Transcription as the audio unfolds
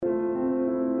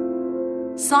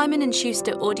Simon &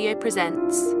 Schuster Audio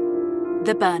presents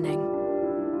The Burning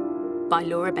by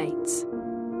Laura Bates.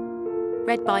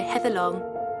 Read by Heather Long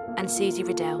and Susie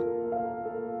Riddell.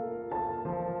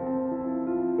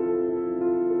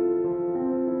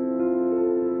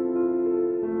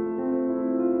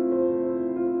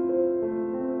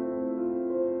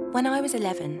 When I was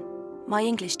 11, my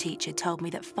English teacher told me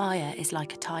that fire is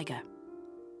like a tiger.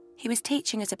 He was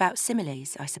teaching us about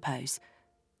similes, I suppose.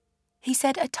 He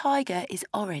said a tiger is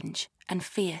orange and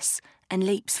fierce and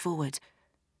leaps forward,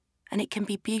 and it can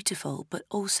be beautiful but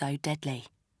also deadly.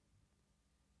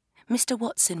 Mr.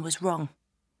 Watson was wrong.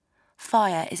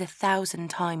 Fire is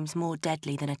 1,000 times more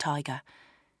deadly than a tiger.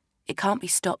 It can't be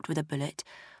stopped with a bullet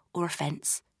or a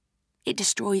fence. It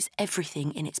destroys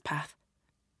everything in its path.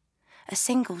 A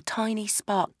single tiny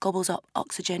spark gobbles up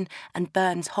oxygen and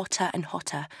burns hotter and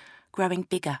hotter, growing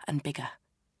bigger and bigger.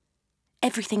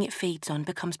 Everything it feeds on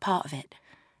becomes part of it,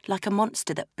 like a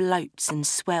monster that bloats and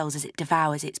swells as it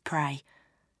devours its prey.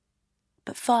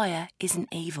 But fire isn't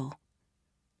evil.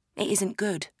 It isn't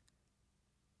good.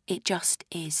 It just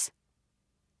is.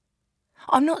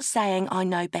 I'm not saying I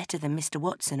know better than Mr.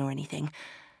 Watson or anything,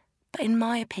 but in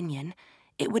my opinion,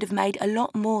 it would have made a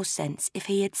lot more sense if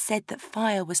he had said that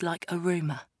fire was like a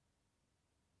rumour.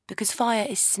 Because fire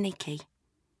is sneaky.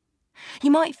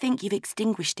 You might think you've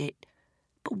extinguished it,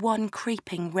 but one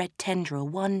creeping red tendril,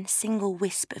 one single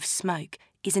wisp of smoke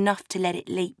is enough to let it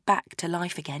leap back to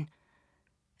life again,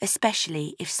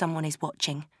 especially if someone is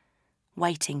watching,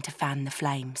 waiting to fan the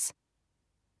flames.